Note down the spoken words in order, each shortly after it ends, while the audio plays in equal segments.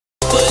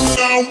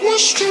I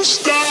was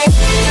stressed out.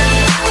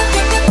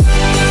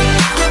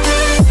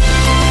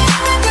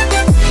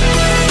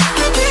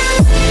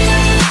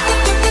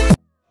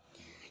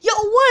 Yo,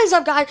 what is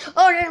up, guys?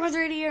 Oh,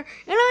 Gamer3D here,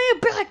 and I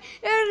am back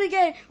and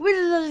again with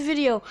another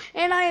video,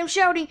 and I am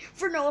shouting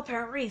for no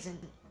apparent reason.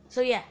 So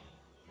yeah,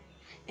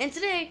 and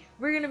today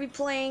we're gonna be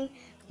playing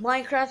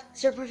Minecraft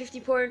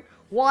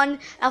 0.50.1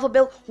 Alpha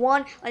Build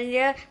 1, and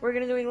yeah, we're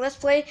gonna doing Let's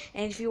Play.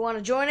 And if you want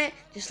to join it,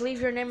 just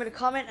leave your name in the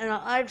comment, and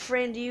I'll add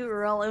friend you,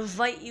 or I'll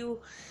invite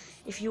you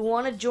if you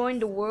want to join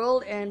the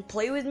world and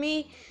play with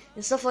me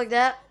and stuff like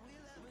that.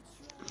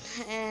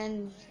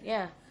 And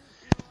yeah,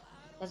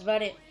 that's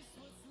about it.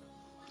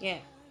 Yeah.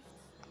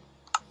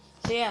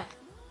 So yeah,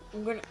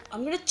 I'm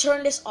gonna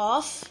turn this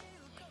off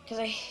because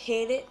I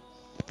hate it.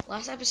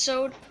 Last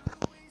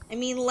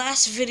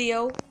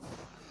video,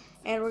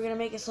 and we're gonna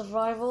make a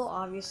survival,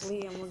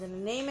 obviously, and we're gonna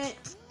name it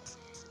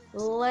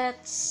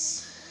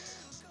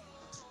Let's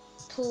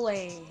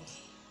Play.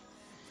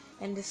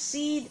 And the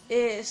seed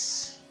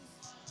is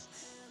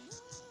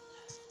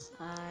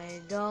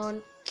I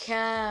don't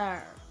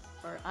care,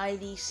 or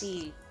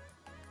IDC.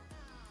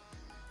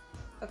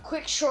 A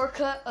quick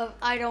shortcut of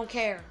I don't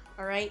care.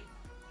 Alright?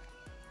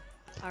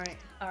 Alright.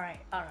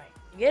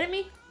 You get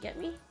me? Get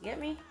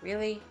me?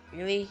 Really?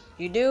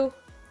 You do?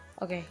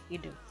 Okay, you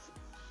do.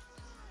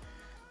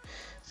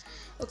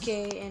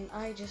 Okay, and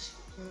I just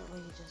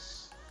currently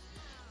just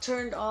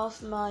turned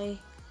off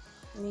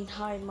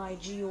hide my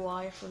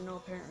GUI for no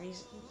apparent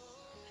reason.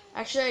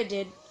 Actually, I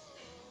did.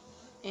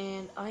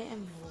 And I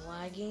am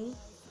lagging.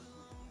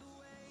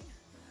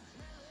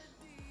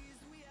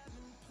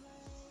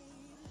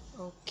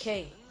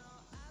 Okay.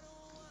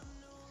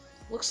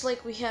 Looks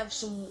like we have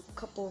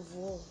couple of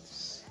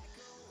wolves.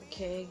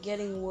 Okay,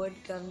 getting wood,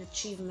 got an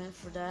achievement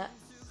for that.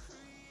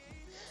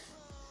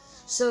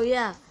 So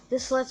yeah,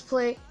 this Let's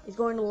Play is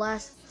going to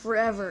last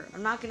forever.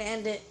 I'm not gonna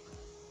end it.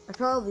 I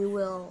probably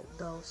will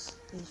though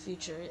in the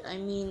future. I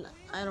mean,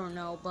 I don't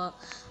know, but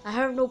I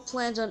have no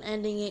plans on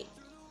ending it.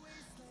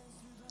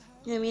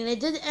 I mean, I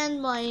did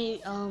end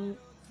my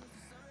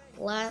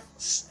my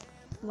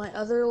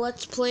other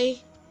Let's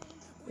Play,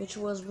 which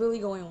was really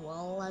going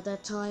well at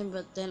that time,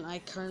 but then I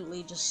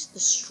currently just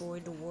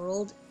destroyed the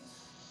world.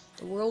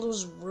 The world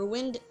was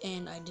ruined,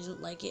 and I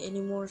didn't like it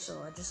anymore,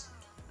 so I just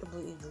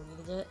completely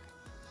deleted it.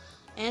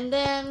 And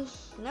then,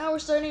 now we're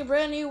starting a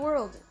brand new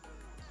world.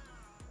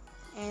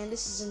 And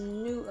this is a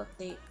new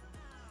update.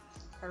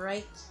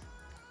 Alright?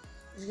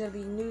 There's gonna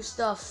be new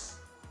stuff.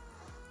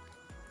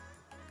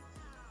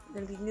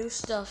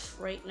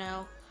 Right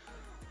now.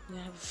 We're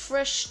gonna have a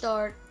fresh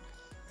start.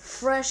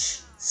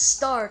 Fresh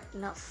start,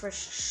 not fresh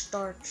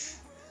starch.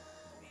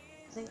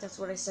 I think that's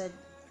what I said.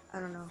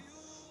 I don't know.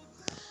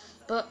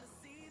 But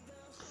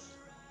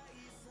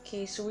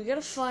okay, so we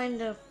gotta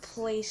find a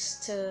place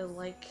to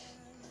like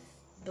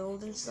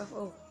build and stuff.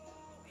 Oh,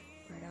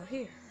 right out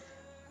here.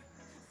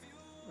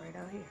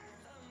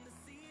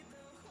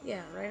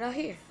 Yeah, right out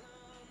here.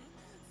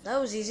 That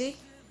was easy.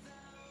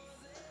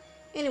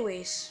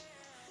 Anyways,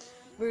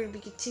 we're gonna be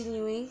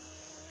continuing,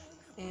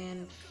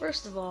 and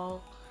first of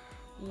all,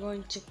 I'm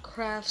going to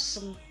craft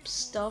some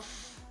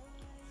stuff,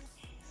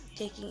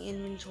 taking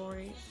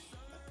inventory,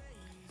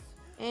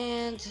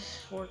 and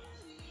we're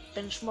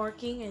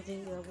benchmarking. I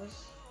think that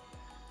was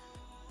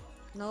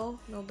no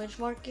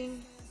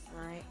benchmarking.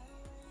 All right,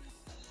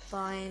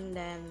 fine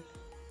then.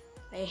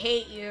 I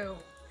hate you.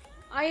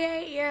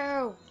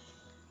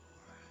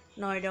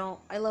 No, I don't.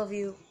 I love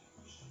you.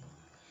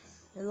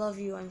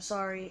 I'm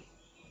sorry.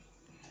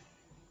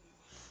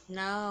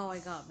 Now I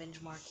got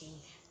benchmarking.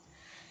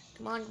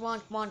 Come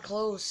on,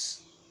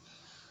 close.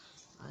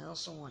 I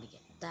also want to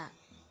get that.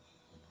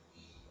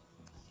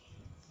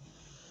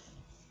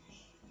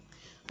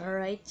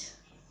 Alright,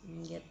 I'm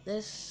gonna get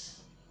this.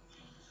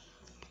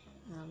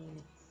 I'm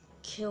gonna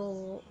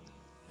kill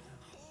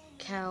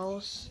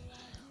cows.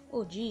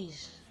 Oh,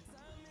 jeez,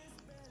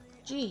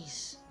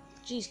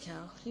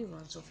 cow, you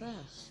run so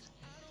fast.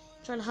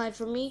 Trying to hide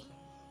from me?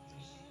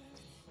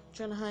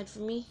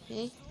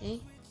 Eh?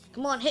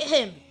 Come on, hit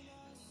him!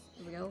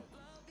 Here we go.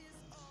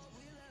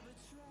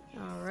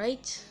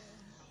 Alright.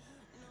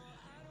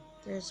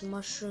 There's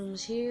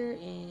mushrooms here,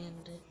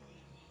 and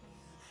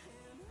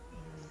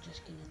I'm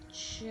just gonna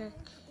check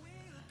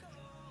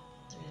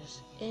if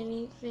there's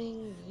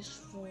anything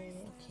useful.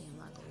 Okay, I'm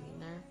not going in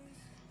there.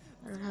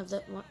 I don't have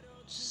that much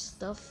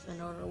stuff,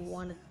 and I don't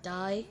want to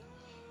die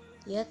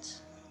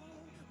yet.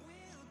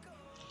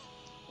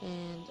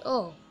 And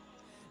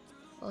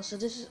so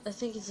this is, I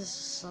think it's a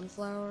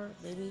sunflower,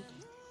 maybe.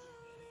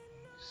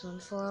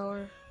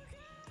 Sunflower.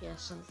 Yeah,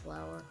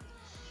 sunflower.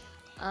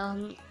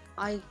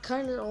 I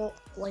kind of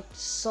like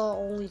saw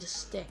only the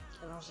stick,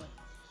 and I was like,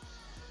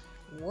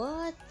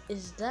 what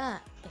is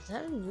that? Is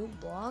that a new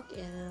block?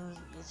 And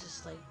it's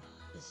just a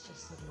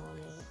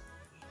normal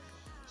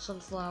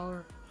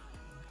sunflower,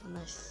 and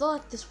I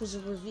thought this was a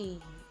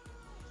ravine.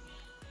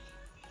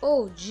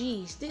 Oh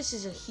geez, this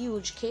is a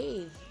huge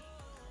cave.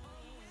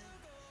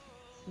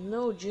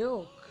 No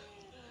joke.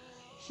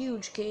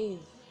 Huge cave.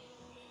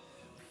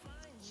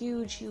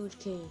 Huge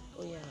cave.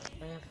 Oh yeah,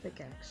 I have a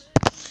pickaxe.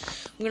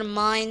 I'm gonna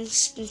mine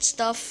some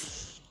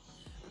stuff.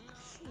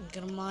 I'm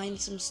gonna mine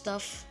some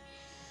stuff.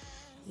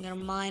 I'm gonna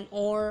mine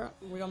ore.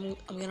 I'm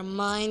gonna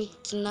mine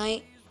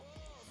tonight.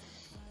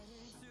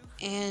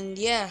 And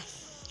yeah,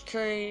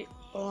 carry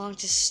along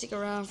to stick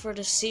around for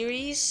the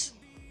series.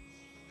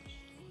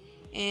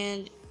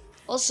 And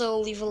also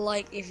leave a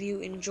like if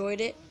you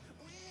enjoyed it.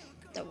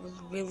 That would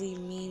really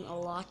mean a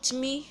lot to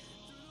me.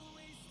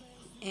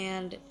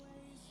 And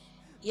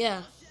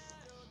yeah,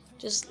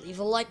 just leave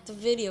a like the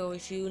video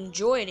if you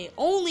enjoyed it.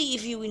 Only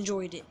if you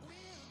enjoyed it.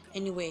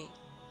 Anyway.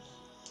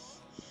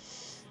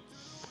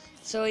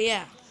 So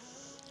yeah.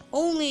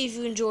 Only if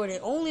you enjoyed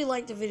it. Only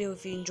like the video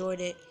if you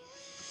enjoyed it.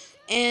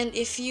 And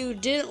if you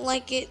didn't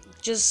like it,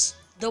 just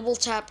double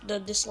tap the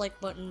dislike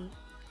button.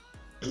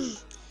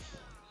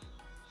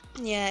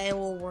 Yeah, it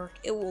will work.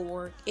 It will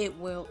work. It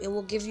will. It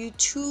will give you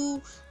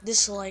 2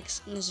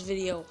 dislikes in this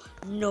video.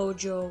 No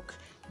joke.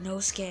 No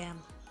scam.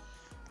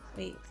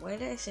 Wait, why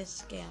did I say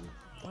scam?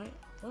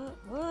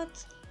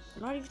 What?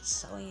 I'm not even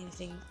selling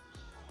anything.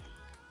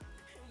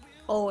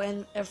 Oh,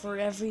 and for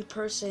every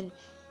person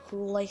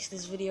who likes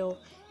this video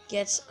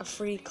gets a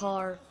free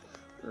car,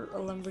 or a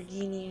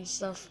Lamborghini and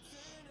stuff.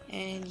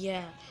 And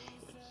yeah,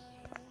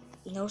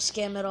 no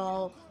scam at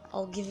all.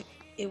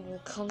 It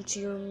will come to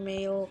your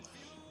mail.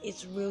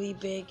 It's really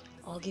big.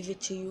 I'll give it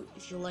to you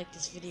if you like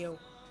this video.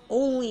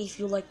 Only if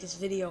you like this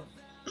video.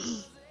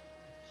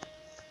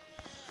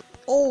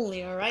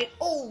 Only, alright?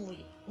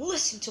 Only.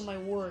 Listen to my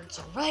words,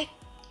 alright?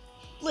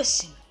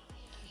 Listen.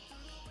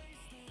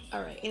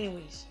 Alright,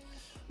 anyways.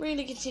 We're going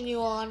to continue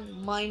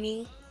on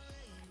mining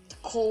the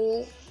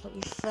coal that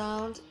we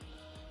found.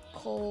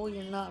 Coal,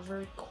 you're not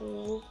very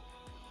cool.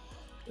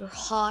 You're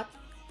hot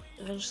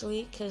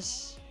eventually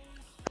because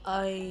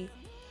I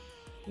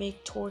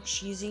make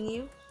torch using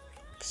you.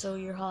 So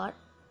you're hot.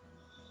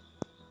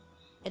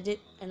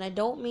 And I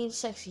don't mean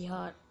sexy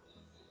hot.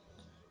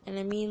 And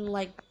I mean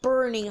like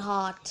burning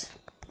hot.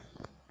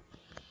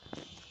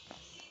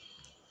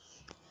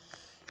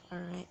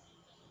 Alright.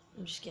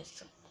 I'm just getting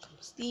some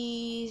of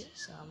these,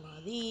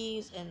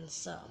 and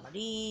some of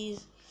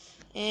these.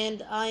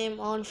 And I am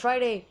on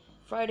Friday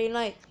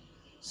night.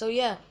 So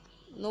yeah,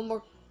 no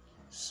more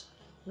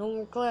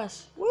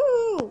class.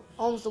 Woo!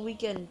 Almost the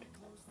weekend.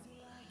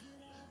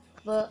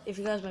 But if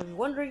you guys might be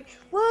wondering,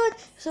 what?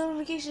 Summer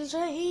vacation's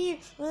right here.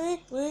 What?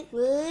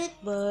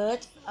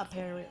 But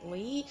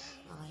apparently,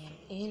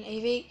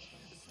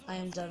 I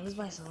am done with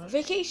my summer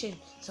vacation.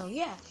 So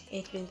yeah,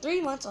 it's been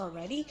 3 months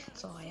already.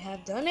 So I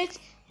have done it,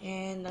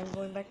 and I'm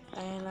going back,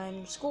 and I'm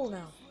in school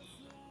now.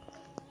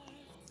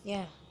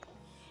 Yeah.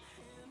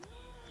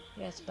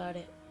 That's about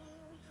it.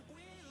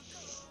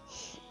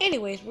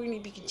 Anyways, we're gonna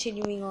be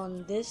continuing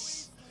on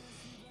this.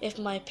 If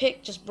my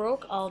pick just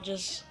broke, I'll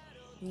just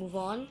move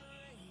on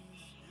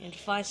and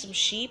find some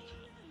sheep.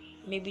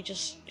 Maybe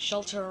just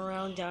shelter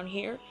around down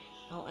here.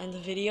 I'll end the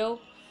video.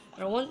 I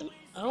don't want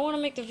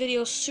to make the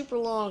video super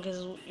long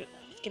because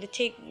it's gonna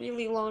take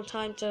really long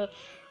time to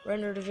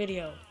render the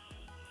video.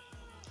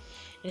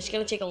 And it's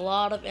gonna take a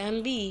lot of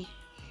MB.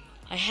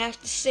 I have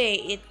to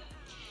say,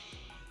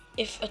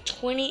 if a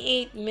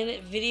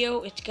 28-minute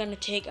video, it's gonna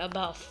take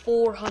about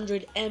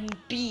 400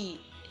 MB.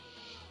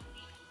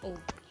 Oh,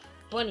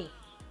 bunny,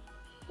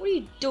 what are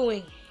you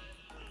doing?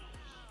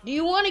 Do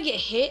you want to get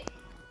hit?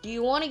 Do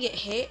you want to get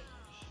hit?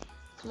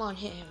 Come on,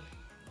 hit him.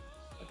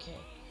 Okay,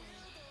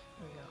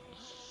 there we go.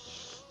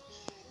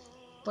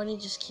 Bunny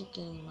just keep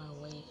getting in my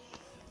way.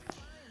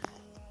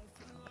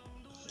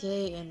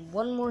 Okay, and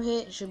one more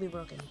hit, it should be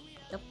broken.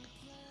 Yep,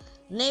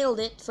 nailed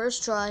it,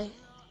 first try.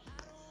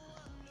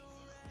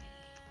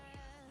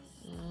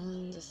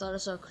 And I thought I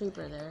saw a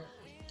creeper there.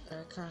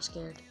 Got kind of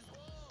scared.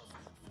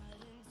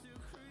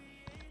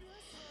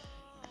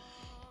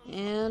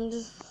 And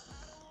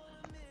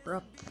we're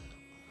up.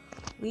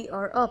 We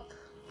are up.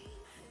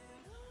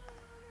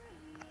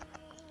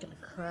 Gonna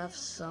craft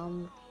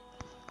some.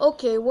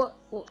 Okay, what?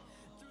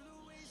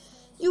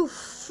 You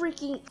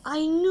freaking!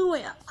 I knew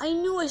it. I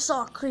knew I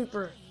saw a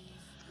creeper.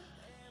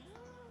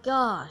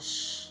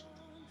 Gosh,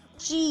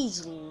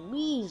 jeez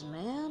Louise,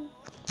 man.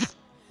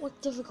 What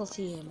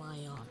difficulty am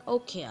I on?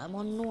 Okay, I'm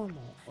on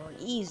normal or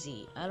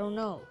easy. I don't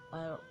know.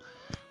 I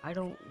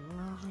don't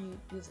know how you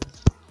do this.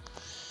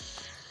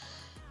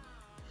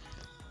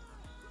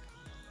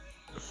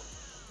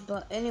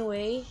 But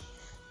anyway,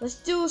 let's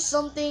do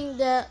something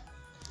that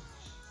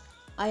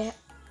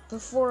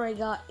before I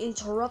got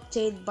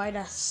interrupted by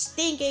the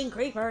stinking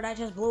creeper that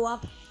just blew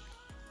up.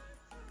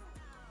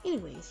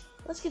 Anyways,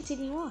 let's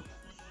continue on.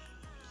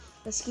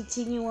 Let's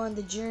continue on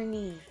the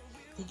journey.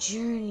 The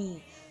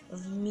journey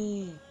of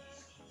me.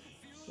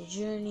 The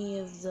journey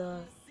of the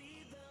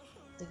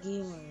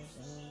gamers.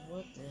 And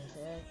what the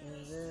heck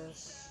is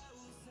this?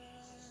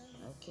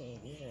 Okay,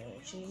 these are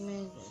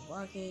achievements, there's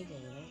blockade,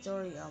 there's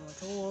inventory, armor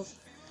tools.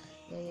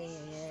 Yeah,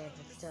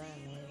 adventure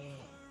time,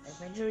 yeah.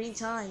 Adventure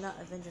time, not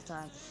adventure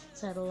time.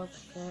 Saddle up,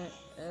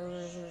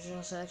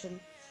 original section.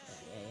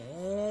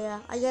 Yeah.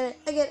 I get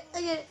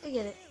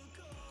it.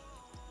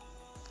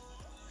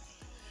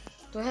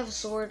 Do I have a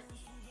sword?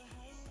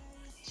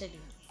 Yes, I do.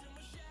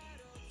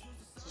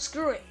 So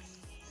screw it.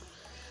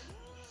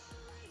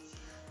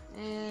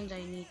 And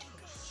I need to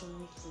cook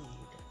some food.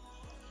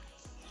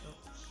 So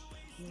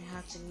I'm gonna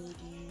have to need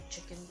you,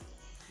 chicken.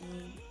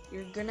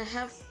 You're gonna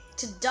have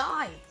to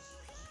die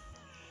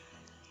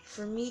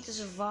for me to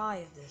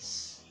survive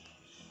this.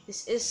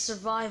 This is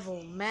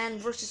survival. Man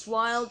versus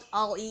wild.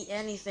 I'll eat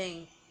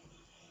anything.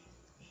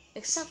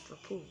 Except for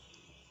poop.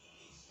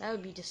 That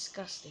would be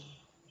disgusting.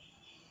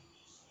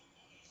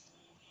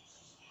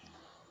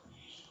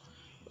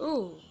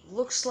 Ooh,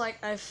 looks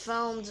like I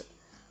found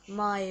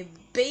my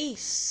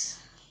base.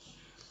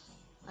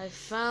 I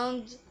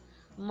found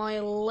my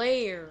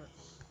lair.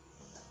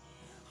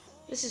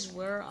 This is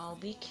where I'll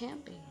be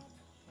camping.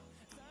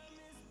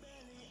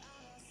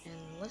 And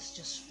let's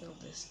just fill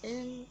this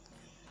in.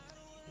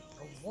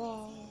 The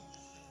wall.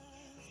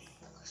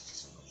 Let's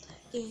just fill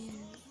that in.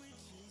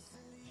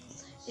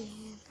 Fill that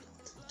in.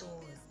 Put the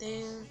door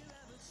there.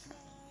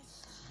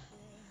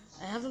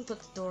 I haven't put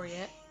the door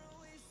yet.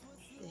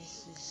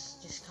 This is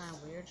just kind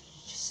of weird.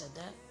 Just said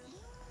that.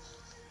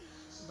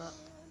 But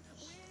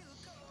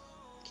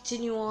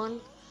continue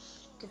on.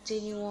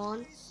 Continue on.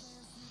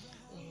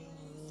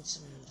 Need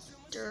some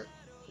dirt.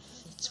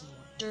 Need some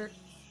more dirt.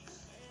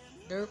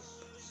 Derp.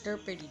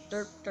 Derpity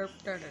derp derp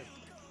derp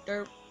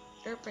derp.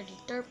 Derpity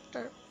derp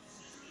derp.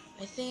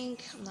 I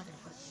think I'm not gonna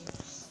put it here.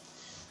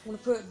 I'm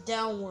gonna put it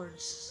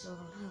downwards so I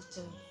don't have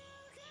to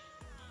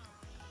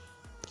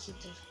keep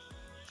this.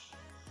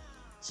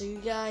 So you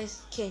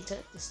guys can't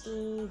touch this.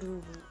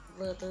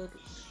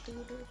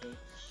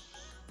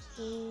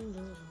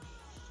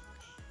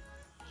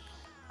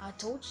 I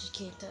told you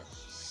can't touch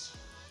this.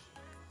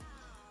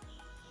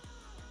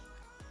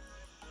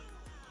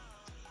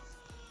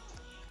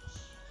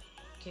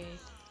 Okay,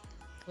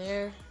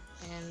 there,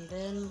 and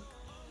then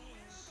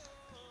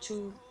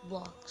 2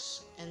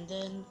 blocks, and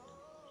then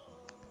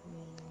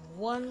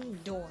 1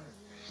 door,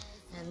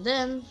 and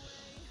then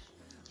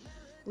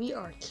we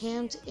are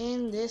camped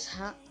in this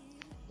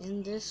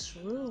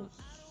room.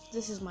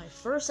 This is my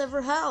first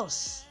ever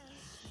house,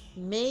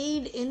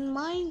 made in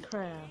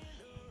Minecraft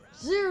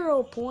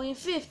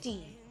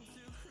 0.50.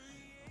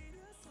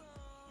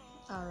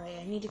 All right,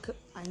 I need to cook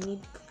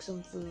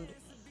some food.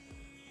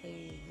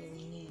 I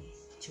really need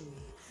to. I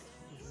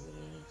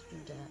really need to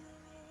do that.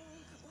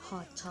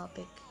 Hot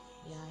topic.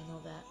 Yeah, I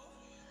know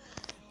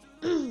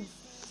that.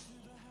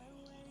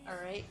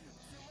 Alright.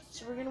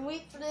 So we're gonna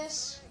wait for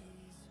this.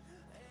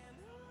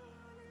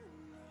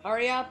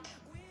 Hurry up.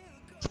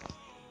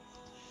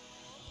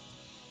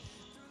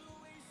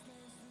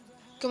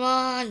 Come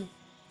on.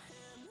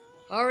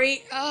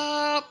 Hurry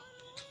up.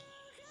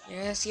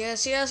 Yes,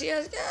 yes, yes,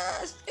 yes,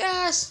 yes,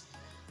 yes.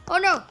 Oh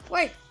no,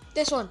 wait.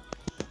 This one.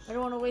 I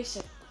don't want to waste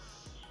it.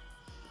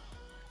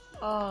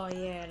 Oh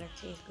yeah, that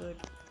tastes good.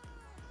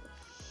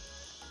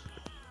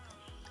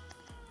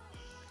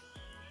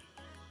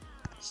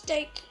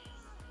 Steak.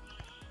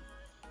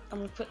 I'm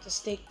gonna put the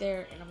steak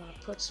there, and I'm gonna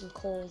put some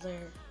coal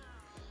there.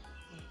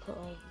 I'm gonna put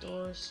all the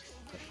doors.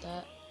 Put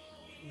that.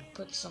 I'm gonna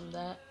put some of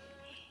that.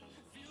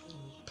 I'm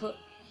gonna put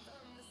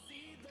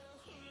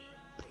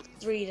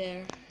 3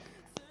 there.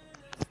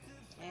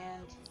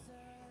 And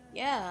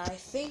yeah, I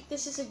think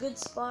this is a good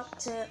spot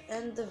to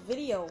end the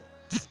video.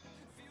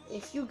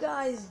 If you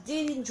guys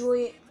did enjoy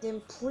it,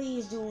 then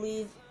please do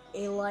leave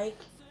a like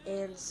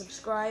and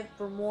subscribe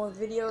for more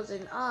videos,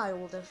 and I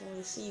will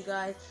definitely see you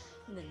guys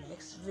in the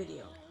next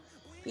video.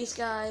 Peace,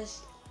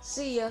 guys.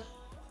 See ya.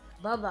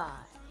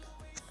 Bye-bye.